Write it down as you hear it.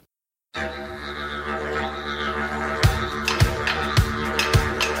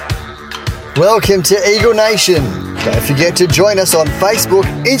Welcome to Eaglenation. Don't forget to join us on Facebook,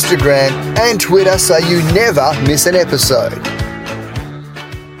 Instagram and Twitter so you never miss an episode.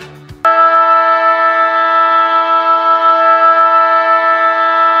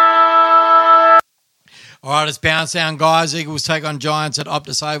 All right, it's Bouncedown, guys. Eagles take on Giants at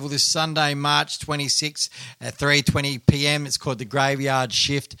Optus Oval this Sunday, March 26th at 3:20 p.m. It's called the Graveyard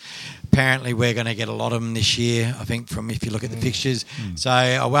Shift. Apparently, we're going to get a lot of them this year, I think, from if you look at the fixtures. So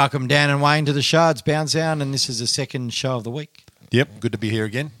I welcome Dan and Wayne to the show. It's Bouncedown, and this is the second show of the week. Yep, good to be here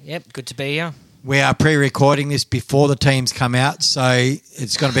again. Yep, good to be here. We are pre-recording this before the teams come out, so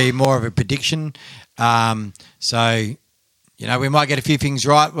it's going to be more of a prediction. So, you know, we might get a few things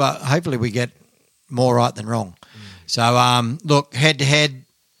right, but hopefully we get more right than wrong. So, look, head-to-head,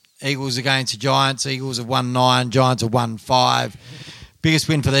 Eagles against the Giants. Eagles have won 9, Giants have won 5. Biggest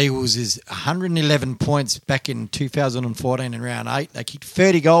win for the Eagles is 111 points back in 2014 in round 8. They kicked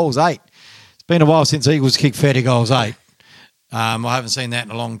 30 goals, 8. It's been a while since the Eagles kicked 30 goals, 8. I haven't seen that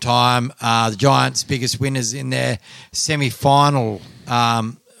in a long time. The Giants' biggest winners in their semi-final a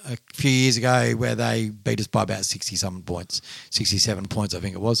few years ago where they beat us by about 67 points, I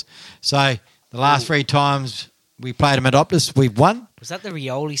think it was. So the last 3 times we played them at Optus, we've won. Was that the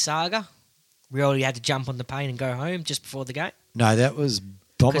Rioli saga? Rioli had to jump on the plane and go home just before the game? No, that was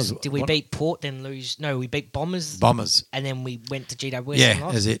Bombers. Did we beat Port then lose? No, we beat Bombers. And then we went to GWS yeah, and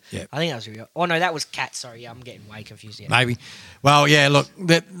lost? that's it. Yeah. I think that was Rioli. Oh, no, that was Cats. Sorry, I'm getting way confused. Yeah. Maybe. Well, yeah, look,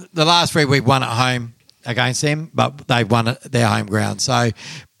 the last 3 we've won at home against them, but they've won at their home ground. So,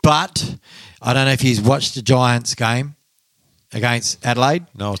 but I don't know if you've watched the Giants game against Adelaide.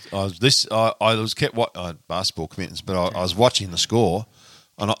 No, I was kept basketball commitments, but I was watching the score,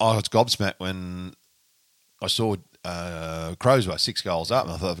 and I was gobsmacked when I saw Crows were 6 goals up,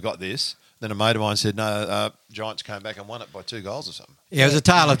 and I thought, I've got this. Then a mate of mine said, no, Giants came back and won it by 2 goals or something. Yeah, it was a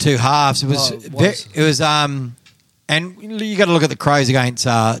tale of 2 halves. It was and you got to look at the Crows against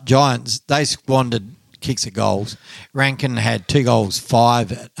Giants. They squandered kicks at goals. Rankin had 2 goals,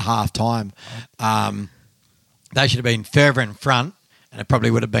 5 at half time. They should have been further in front, and it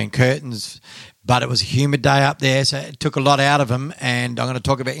probably would have been curtains. But it was a humid day up there, so it took a lot out of them. And I'm going to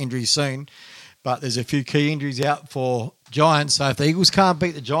talk about injuries soon. But there's a few key injuries out for Giants. So if the Eagles can't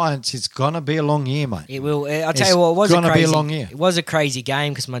beat the Giants, it's going to be a long year, mate. It will. I'll tell you what, it was going to be a long year. It was a crazy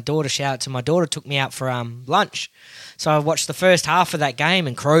game because my daughter took me out for lunch. So I watched the first half of that game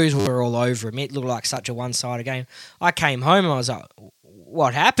and Crows were all over him. It looked like such a one-sided game. I came home and I was like,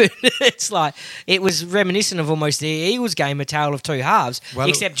 what happened? It's like, it was reminiscent of almost the Eagles game, a tale of 2 halves,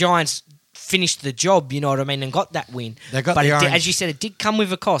 except Giants finished the job, you know what I mean, and got that win. They got but the orange. as you said, it did come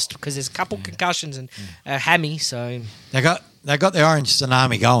with a cost because there's a couple concussions and a hammy. So they got the orange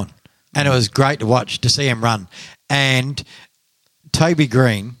tsunami going, and it was great to watch, to see him run. And Toby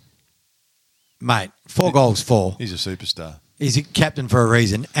Green, mate, 4 goals, 4. He's a superstar. He's a captain for a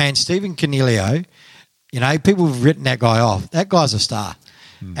reason. And Stephen Cornelio, you know, people have written that guy off. That guy's a star.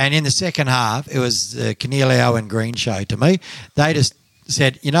 And in the second half, it was the Cornelio and Green show to me. They just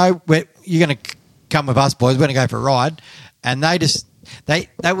said, you know, you're going to come with us, boys. We're going to go for a ride. And they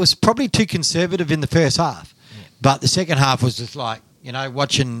was probably too conservative in the first half. Yeah. But the second half was just like, you know,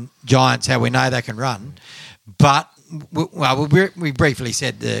 watching Giants, how we know they can run. But, we briefly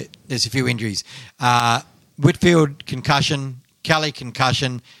said there's a few injuries. Whitfield, concussion. Kelly,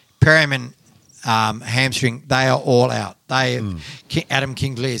 concussion. Perryman, hamstring. They are all out. Adam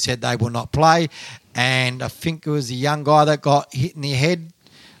Kingsley said they will not play. And I think it was the young guy that got hit in the head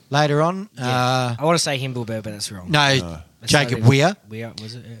later on. Yeah. I want to say Himmelberg, but that's wrong. No. Jacob Weir. Weir,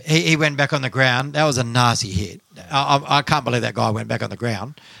 was it? Yeah. He went back on the ground. That was a nasty hit. I can't believe that guy went back on the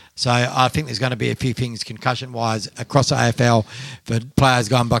ground. So I think there's going to be a few things concussion-wise across the AFL for players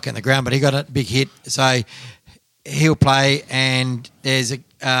going back on the ground. But he got a big hit. So he'll play. And there's they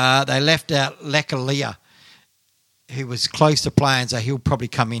left out Lekalia, who was close to playing, so he'll probably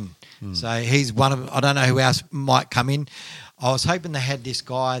come in. So he's one of, I don't know who else might come in. I was hoping they had this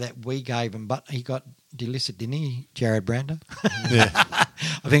guy that we gave him, but he got delisted, didn't he? Jared Brander. Yeah.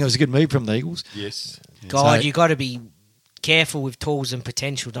 I think it was a good move from the Eagles. Yes. God, you got to be careful with tools and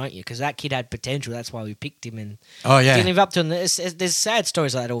potential, don't you? Because that kid had potential. That's why we picked him. And didn't live up to him. There's sad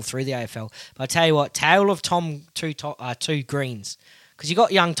stories like that all through the AFL. But I tell you what, tale of two Greens. Because you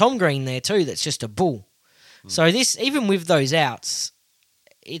got young Tom Green there too that's just a bull. So this, even with those outs,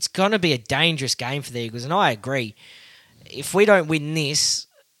 it's going to be a dangerous game for the Eagles. And I agree. If we don't win this,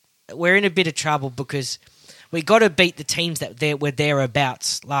 we're in a bit of trouble because we got to beat the teams that were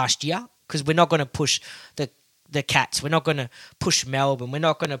thereabouts last year because we're not going to push the the Cats. We're not going to push Melbourne. We're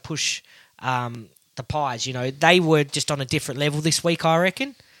not going to push the Pies. You know, they were just on a different level this week, I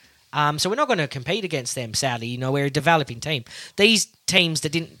reckon. So we're not going to compete against them, sadly. You know, we're a developing team. These teams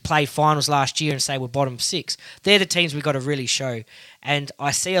that didn't play finals last year and say we're bottom 6, they're the teams we've got to really show. And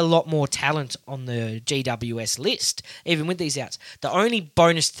I see a lot more talent on the GWS list, even with these outs. The only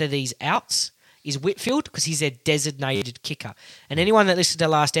bonus to these outs is Whitfield, because he's their designated kicker. And anyone that listened to the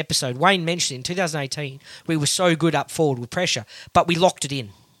last episode, Wayne mentioned in 2018, we were so good up forward with pressure, but we locked it in.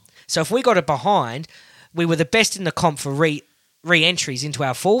 So if we got it behind, we were the best in the comp for re-entries into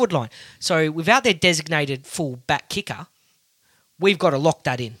our forward line. So without their designated full back kicker, we've got to lock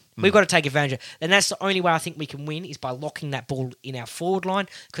that in. We've got to take advantage of it. And that's the only way I think we can win is by locking that ball in our forward line,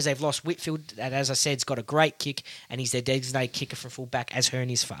 because they've lost Whitfield, that, as I said, has got a great kick, and he's their designated kicker from full back, as Hearn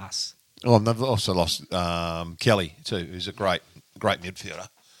is for us. Oh, and they've also lost Kelly too, who's a great midfielder.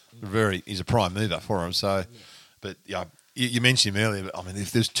 He's a prime mover for him. So, but yeah, you mentioned him earlier. But I mean,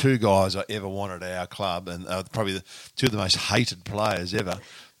 if there's two guys I ever wanted at our club, and probably two of the most hated players ever,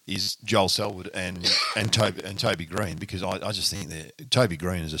 is Joel Selwood and Toby Green, because I just think that Toby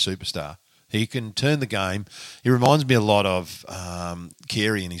Green is a superstar. He can turn the game. He reminds me a lot of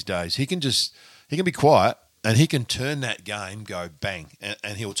Carey in his days. He can be quiet, and he can turn that game, go bang,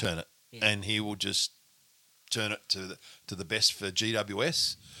 and he'll turn it. Yeah. And he will just turn it to the best for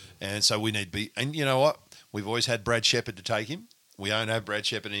GWS. And so we need to be... And you know what? We've always had Brad Shepherd to take him. We don't have Brad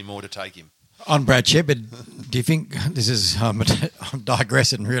Shepherd anymore to take him. On Brad Shepherd, do you think... This is... I'm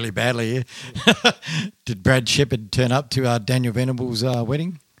digressing really badly here. Did Brad Shepherd turn up to Daniel Venable's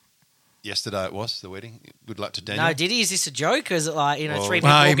wedding? Yesterday it was, the wedding. Good luck to Daniel. No, did he? Is this a joke? Or is it like, three people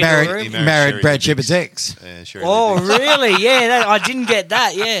he walk into a room? He married Brad Shepherd's ex. Really? Yeah, I didn't get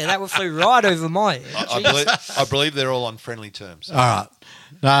that. Yeah, that flew right over my head. I believe they're all on friendly terms. All right.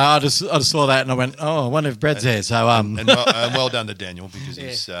 No, I just saw that and I went, I wonder if Brad's there. So, and well done to Daniel, because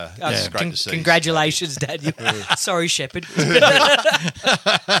he's great to see. Congratulations, Daniel. Sorry, Shepherd.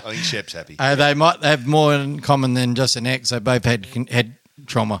 I think Shep's happy. They might have more in common than just an ex. They both had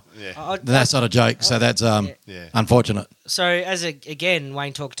trauma. Yeah. That's not a joke, so that's unfortunate. So, again,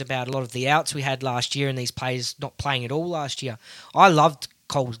 Wayne talked about a lot of the outs we had last year and these players not playing at all last year. I loved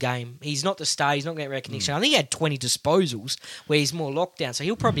Cole's game. He's not the star. He's not getting recognition. I think he had 20 disposals where he's more locked down, so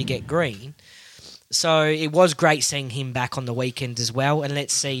he'll probably get green. So it was great seeing him back on the weekend as well, and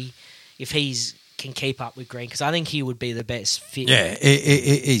let's see if he's can keep up with Green, because I think he would be the best fit. Yeah,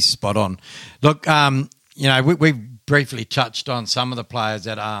 he's spot on. Look, we briefly touched on some of the players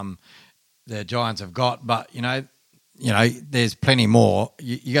that the Giants have got, but there's plenty more.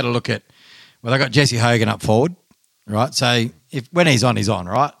 You got to look at they got Jesse Hogan up forward, right? So when he's on,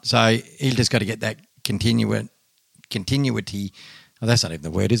 right? So he's just got to get that continuity. Oh, that's not even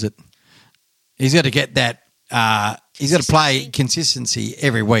the word, is it? He's got to get that. He's got to play consistency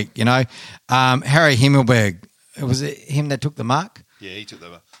every week. Harry Himmelberg, was it him that took the mark? Yeah, he took the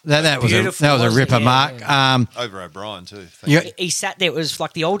mark. That was a ripper mark. Yeah. Over O'Brien too. He sat there. It was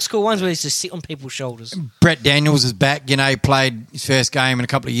like the old school ones where he used to sit on people's shoulders. Brett Daniels is back. He played his first game in a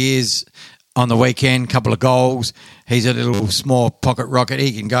couple of years on the weekend, couple of goals. He's a little small pocket rocket.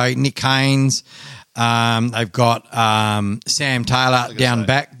 He can go. Nick Haynes. They've got Sam Taylor down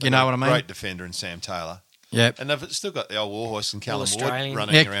back. You know what I mean? Great defender in Sam Taylor. Yep. And they've still got the old Warhorse and Callan Ward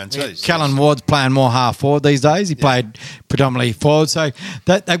running around too. So Callan Ward's playing more half forward these days. He played predominantly forward. So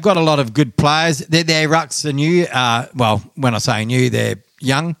they've got a lot of good players. Their rucks are new. When I say new, they're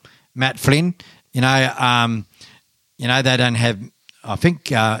young. Matt Flynn. They don't have... I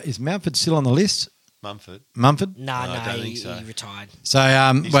think, is Mumford still on the list? Mumford? No, I don't think so. He retired. So,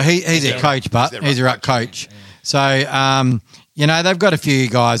 he's a coach, but he's a ruck coach. Yeah. So, they've got a few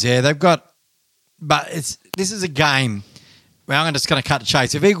guys there. They've got... But this is a game where I'm just going to cut the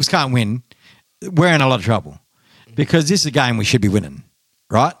chase. If Eagles can't win, we're in a lot of trouble, because this is a game we should be winning,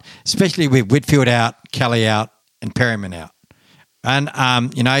 right? Especially with Whitfield out, Kelly out, and Perryman out. And,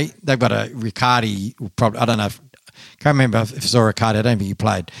 they've got a Riccardi, probably, I don't know if... Can't remember if I saw Riccardi. I don't think he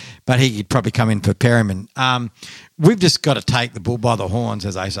played, but he could probably come in for Perryman. We've just got to take the bull by the horns,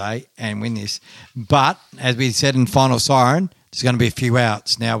 as they say, and win this. But as we said in Final Siren, there's going to be a few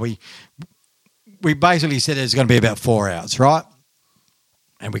outs. Now we basically said there's going to be about 4 outs, right?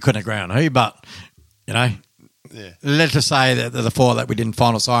 And we couldn't agree on who, but let's just say that the 4 that we did in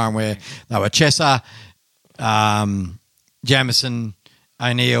Final Siren, where they were Chesser, Jamison,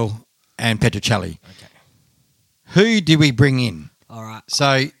 O'Neill, and Petruccelli. Okay. Who did we bring in? All right.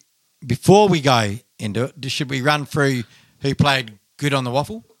 So before we go into it, should we run through who played good on the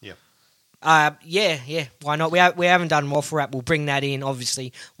waffle? Yeah. Yeah. Why not? We haven't done waffle wrap. We'll bring that in,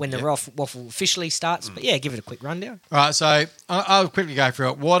 obviously, when the waffle officially starts. But yeah, give it a quick rundown. All right, so I'll quickly go through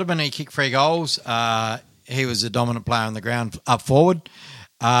it. Waterman, he kicked 3 goals. He was a dominant player on the ground up forward.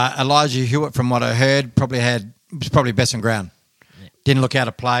 Elijah Hewitt, from what I heard, was probably best on ground. Yeah. Didn't look out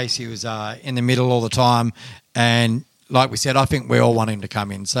of place. He was in the middle all the time. And like we said, I think we all want him to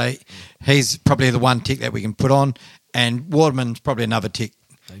come in. So he's probably the one tick that we can put on. And Waterman's probably another tick.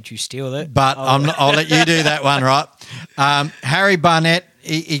 Don't you steal that. But I'll let you do that one, right? Harry Barnett,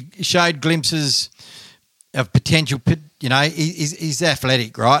 he showed glimpses of potential. You know, he's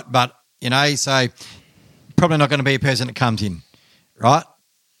athletic, right? But, you know, so probably not going to be a person that comes in, right?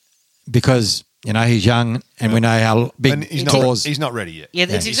 Because, you know, he's young and we know how big he's not ready yet. Yeah,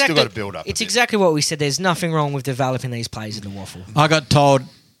 he's still got to build up. It's exactly what we said. There's nothing wrong with developing these players in the waffle. I got told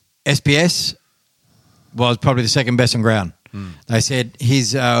SPS was probably the second best on ground. They said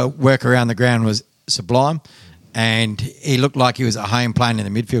his work around the ground was sublime, and he looked like he was at home playing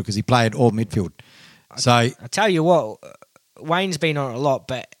in the midfield because he played all midfield. So I tell you what, Wayne's been on it a lot,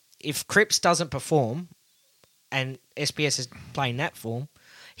 but if Cripps doesn't perform and SPS is playing that form,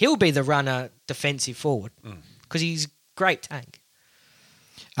 he'll be the runner defensive forward because he's great tank.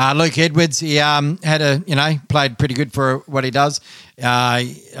 Luke Edwards, he played pretty good for what he does.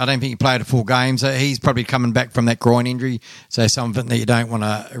 I don't think he played a full game, so he's probably coming back from that groin injury, so something that you don't want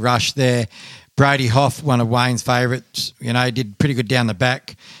to rush there. Brady Hoff, one of Wayne's favourites, you know, did pretty good down the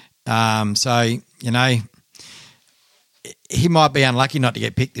back. So, you know, he might be unlucky not to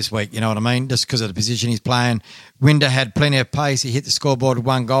get picked this week, you know what I mean, just because of the position he's playing. Winder had plenty of pace. He hit the scoreboard with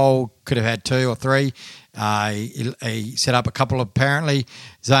 1 goal, could have had 2 or 3. He set up a couple apparently.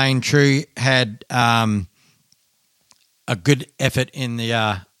 Zane True had a good effort in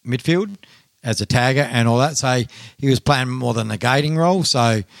the midfield as a tagger and all that. So he was playing more than the gating role.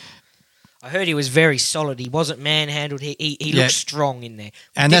 So I heard he was very solid. He wasn't manhandled. He looked strong in there.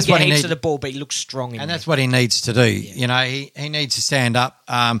 And that's what he needs to the ball, but he looked strong in there. And that's what he needs to do. Yeah. You know, he needs to stand up.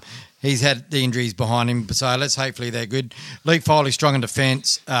 He's had the injuries behind him, so let's hopefully they're good. Luke Foley strong in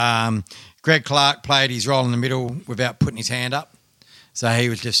defence. Greg Clark played his role in the middle without putting his hand up. So he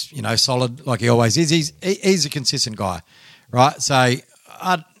was just, you know, solid like he always is. He's a consistent guy, right? So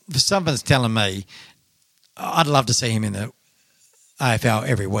something's telling me I'd love to see him in the AFL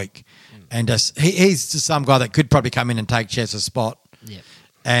every week. And he's just some guy that could probably come in and take Chessa's spot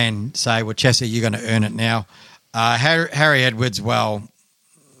and say, well, Chessa, you're going to earn it now. Harry Edwards, well...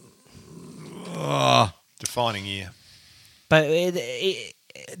 defining year. But...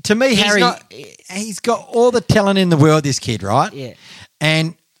 to me, he's got all the talent in the world, this kid, right? Yeah.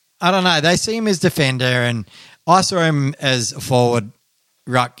 And I don't know, they see him as defender, and I saw him as a forward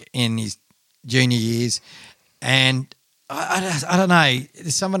ruck in his junior years, and I don't know,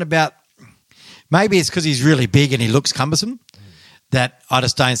 there's something about, maybe it's because he's really big and he looks cumbersome, that I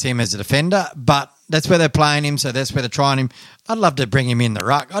just don't see him as a defender, but that's where they're playing him, so that's where they're trying him. I'd love to bring him in the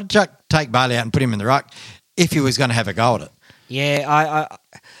ruck. I'd take Bailey out and put him in the ruck if he was going to have a go at it. Yeah,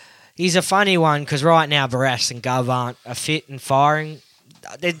 he's a funny one because right now Barras and Gov aren't fit and firing.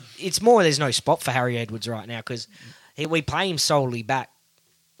 It's more there's no spot for Harry Edwards right now because we play him solely back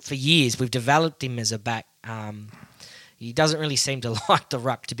for years. We've developed him as a back. He doesn't really seem to like the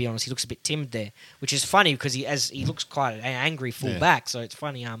ruck, to be honest. He looks a bit timid there, which is funny because he looks quite an angry full back, so it's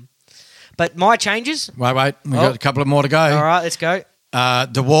funny. But my changes... Wait. We've got a couple of more to go. All right, let's go.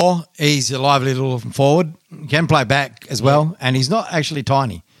 DeWar, he's a lively little forward. He can play back as well, and he's not actually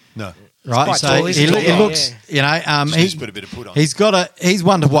tiny. No. Right, so tall, he looks, you know... He's put a bit of put on. He's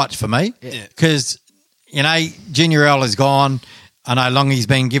one to watch for me because, you know, Junior L is gone. I know Longy's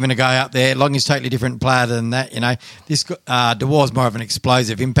been given a go out there. Longy's a totally different player than that, you know. This DeWar's more of an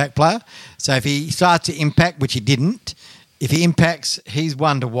explosive impact player. So if he starts to impact, which he didn't, if he impacts, he's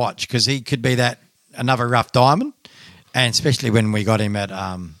one to watch because he could be another rough diamond, and especially when we got him at,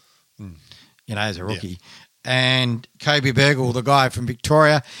 you know, as a rookie. Yeah. And Kobe Bergel, the guy from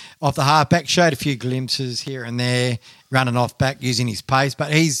Victoria, off the halfback, showed a few glimpses here and there, running off back using his pace,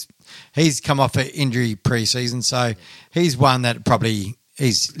 but he's come off an injury pre-season, so he's one that probably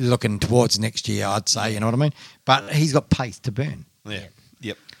he's looking towards next year, I'd say, you know what I mean? But he's got pace to burn. Yeah.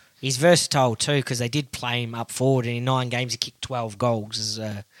 Yep. He's versatile too because they did play him up forward, and in 9 games he kicked 12 goals as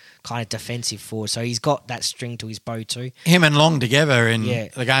a kind of defensive forward. So he's got that string to his bow too. Him and Long together in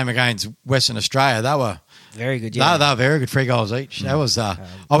the game against Western Australia, they were very good. Yeah, they were very good. 3 goals each. That was. I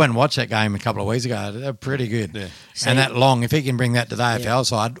went and watched that game a couple of weeks ago. They were pretty good. Yeah. And that Long, if he can bring that to the AFL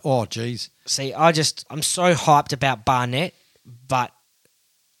side, oh geez. See, I'm so hyped about Barnett, but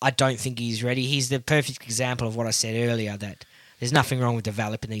I don't think he's ready. He's the perfect example of what I said earlier, that There's nothing wrong with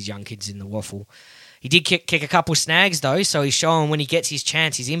developing these young kids in the waffle. He did kick a couple snags, though, so he's showing when he gets his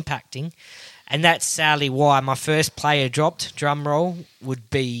chance, he's impacting. And that's sadly why my first player dropped, drum roll, would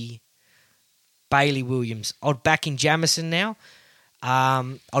be Bailey Williams. I'd back in Jamison now.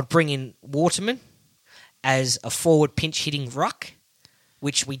 I'd bring in Waterman as a forward pinch-hitting ruck,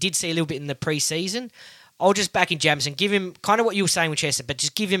 which we did see a little bit in the pre-season. I'll just back in Jamison, give him kind of what you were saying with Chester, but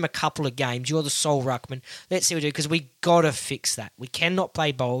just give him a couple of games. You're the sole ruckman. Let's see what we do, because we got to fix that. We cannot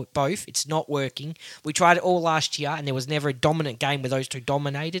play both. It's not working. We tried it all last year, and there was never a dominant game where those two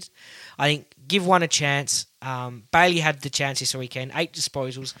dominated. I think give one a chance. Bailey had the chance this weekend, 8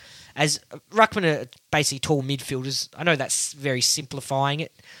 disposals. As ruckman are basically tall midfielders, I know that's very simplifying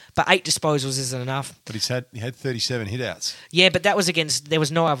it, but 8 disposals isn't enough. But he had 37 hitouts. Yeah, but that was against, there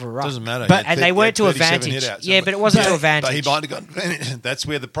was no other ruck. Doesn't matter. And they weren't to advantage. Yeah, but it wasn't to advantage. But he might have got. That's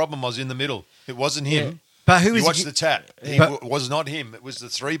where the problem was in the middle. It wasn't him. Yeah. But who was? You watch the tap. It was not him. It was the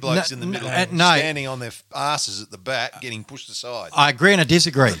 3 blokes in the middle, standing on their asses at the back, getting pushed aside. I agree and I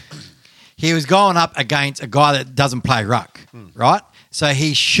disagree. He was going up against a guy that doesn't play ruck, right? So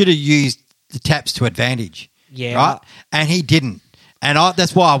he should have used the taps to advantage, right? And he didn't. And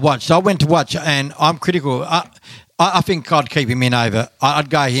that's why I watched. I went to watch, and I'm critical. I think I'd keep him in over.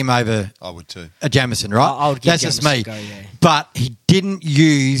 I'd go him over. I would too. A Jamison, right? I would give That's Jamison just me. a go, yeah. But he didn't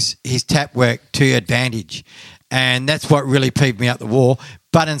use his tap work to advantage, and that's what really peeved me up the wall.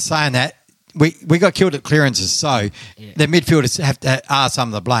 But in saying that, we got killed at clearances, so the midfielders are some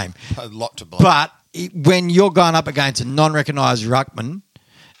of the blame. A lot to blame. But when you're going up against a non-recognised ruckman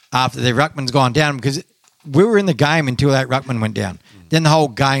after their ruckman's gone down, because we were in the game until that ruckman went down. Then the whole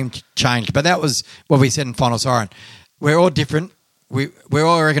game changed. But that was what we said in Final Siren. We're all different. We're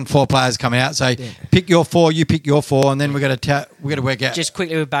all, I reckon, 4 players coming out. So pick your 4, you pick your 4, and then we're going to work out. Just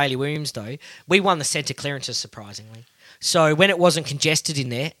quickly with Bailey Williams, though, we won the centre clearances, surprisingly. So when it wasn't congested in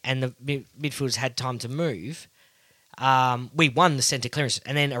there and the midfielders had time to move, we won the centre clearances.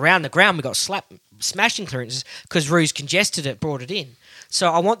 And then around the ground, we got smashing clearances because Ruse congested it, brought it in.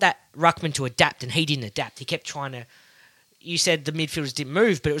 So I want that ruckman to adapt, and he didn't adapt. He kept trying to... You said the midfielders didn't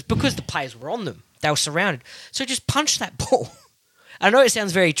move, but it was because the players were on them. They were surrounded. So just punch that ball. I know it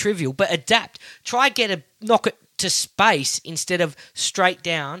sounds very trivial, but adapt. Try knock it to space instead of straight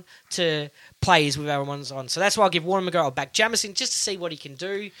down to players with everyone's on. So that's why I'll give Waterman a go. I'll back Jamison just to see what he can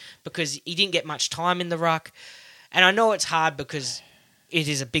do, because he didn't get much time in the ruck. And I know it's hard because it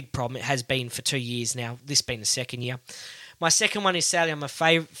is a big problem. It has been for 2 years now. This being the second year. My second one is Sally. I'm a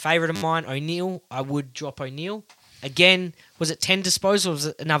favourite of mine, O'Neill. I would drop O'Neill. Again, was it 10 disposals or was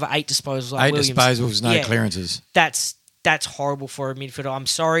it another 8 disposals like 8 Williams? disposals, no clearances. That's horrible for a midfielder. I'm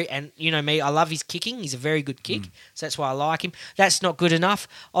sorry. And you know me, I love his kicking. He's a very good kick. So that's why I like him. That's not good enough.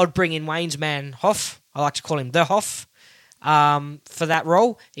 I'd bring in Wayne's man, Hoff. I like to call him the Hoff. For that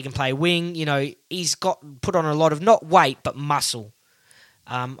role. He can play wing. You know, he's got put on a lot of, not weight, but muscle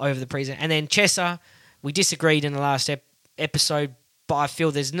over the preseason. And then Chesser, we disagreed in the last episode, but I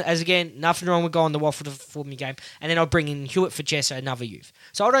feel there's, as again, nothing wrong with going the waffle to for me game. And then I'll bring in Hewitt for Chesser, another youth.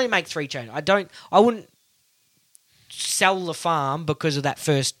 So I'd only make 3 changes. I wouldn't sell the farm because of that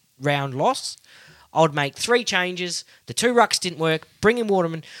first round loss. I would make 3 changes. The 2 rucks didn't work. Bring in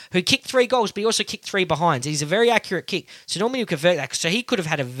Waterman, who kicked 3 goals, but he also kicked 3 behinds. He's a very accurate kick. So normally you convert that. So he could have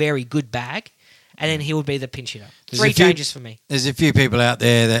had a very good bag, and then he would be the pinch hitter. 3 changes for me. There's a few people out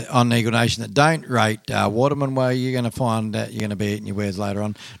there that on Eaglenation that don't rate Waterman. Well, you're going to find that you're going to be eating your words later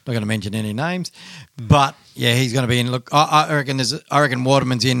on. Not going to mention any names, but yeah, he's going to be in. Look, I reckon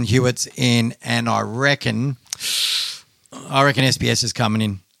Waterman's in, Hewitt's in, and I reckon SBS is coming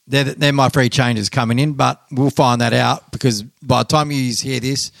in. They're my 3 changes coming in, but we'll find that out because by the time you hear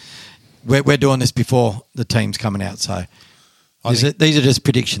this, we're doing this before the team's coming out. So these are just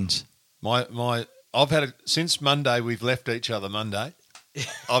predictions. I've had since Monday. We've left each other Monday.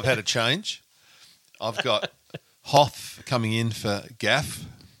 I've had a change. I've got Hoff coming in for Gaff.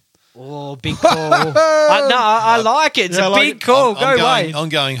 Oh, big call! I like it. It's a big call. Go away. I'm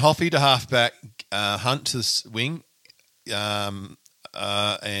going Hoffy to halfback, Hunt to wing,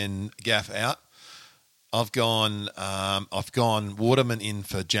 and Gaff out. I've gone Waterman in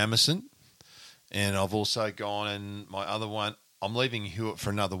for Jamison, and I've also gone and my other one. I'm leaving Hewitt for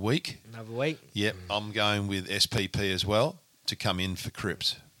another week. Another week? Yep. I'm going with SPP as well to come in for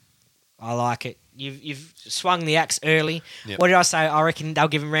Cripps. I like it. You've swung the axe early. Yep. What did I say? I reckon they'll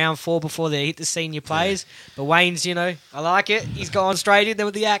give him round 4 before they hit the senior players. Yeah. But Wayne's, I like it. He's gone straight in there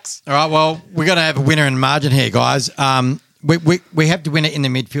with the axe. All right, well, we're going to have a winner in margin here, guys. We have to win it in the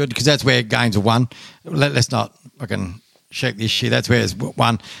midfield because that's where games are won. Let's not shake this shit. That's where it's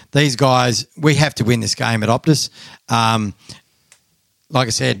won. These guys, we have to win this game at Optus. like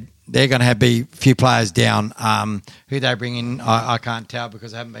I said, they're going to be a few players down. Who they bring in, I can't tell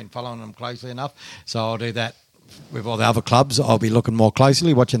because I haven't been following them closely enough. So I'll do that with all the other clubs. I'll be looking more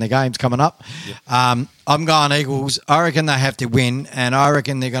closely, watching the games coming up. Yep. I'm going Eagles. I reckon they have to win, and I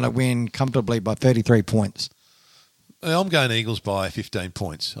reckon they're going to win comfortably by 33 points. I'm going Eagles by 15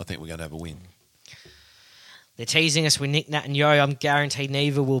 points. I think we're going to have a win. They're teasing us with Nick, Nat and Yo. I'm guaranteed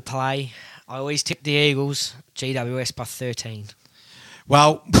neither will play. I always tip the Eagles, GWS by 13.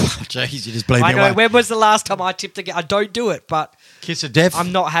 Well, jeez, you just blew me I know. away. When was the last time I tipped again? I don't do it, but Kiss of death.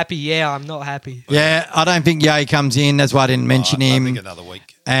 I'm not happy. Yeah, I'm not happy. Yeah, I don't think Ye comes in. That's why I didn't mention him. I think another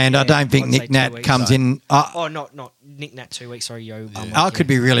week. And I don't think I'd Nick say Nat 2 weeks. comes in. Not Nick Nat 2 weeks. Sorry, Yo. I could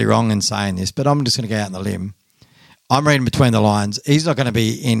be really wrong in saying this, but I'm just going to go out on the limb. I'm reading between the lines. He's not going to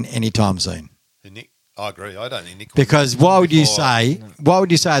be in any time soon. Nick, I agree. I don't think Nick. Because why would you say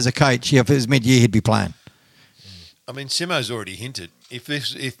as a coach, if it was mid-year, he'd be playing? I mean, Simo's already hinted. If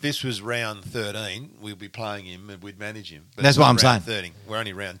this was round 13, we'd be playing him and we'd manage him. But that's what I'm saying. 13. We're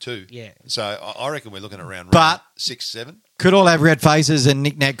only round 2. Yeah. So I reckon we're looking at round 6, 7. Could all have red faces and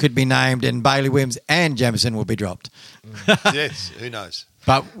Nick Nat could be named and Bailey Williams and Jamison will be dropped. Yes, who knows?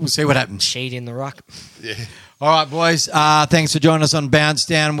 But we'll see what happens. Sheed in the ruck. Yeah. All right, boys. Thanks for joining us on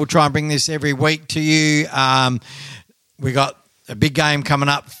Bouncedown. We'll try and bring this every week to you. We got a big game coming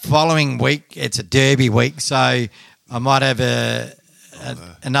up following week. It's a derby week, so I might have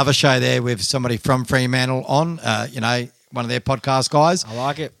another show there with somebody from Fremantle on, one of their podcast guys. I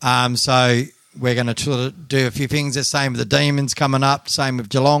like it. So we're going to do a few things. The same with the Demons coming up, same with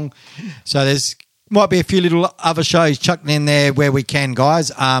Geelong. So there's might be a few little other shows chucked in there where we can, guys.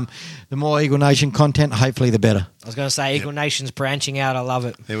 The more Eagle Nation content, hopefully the better. I was going to say Eagle Nation's branching out. I love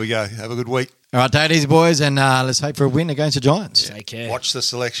it. There we go. Have a good week. All right, take it easy, boys, and let's hope for a win against the Giants. Take care. Watch the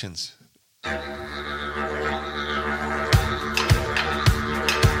selections.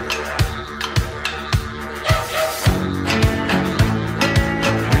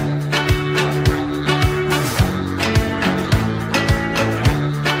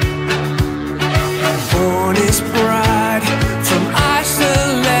 Born is pride from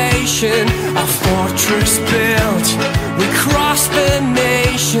isolation, a fortress built. We cross the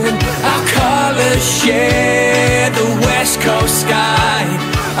nation, our colors share the West Coast sky.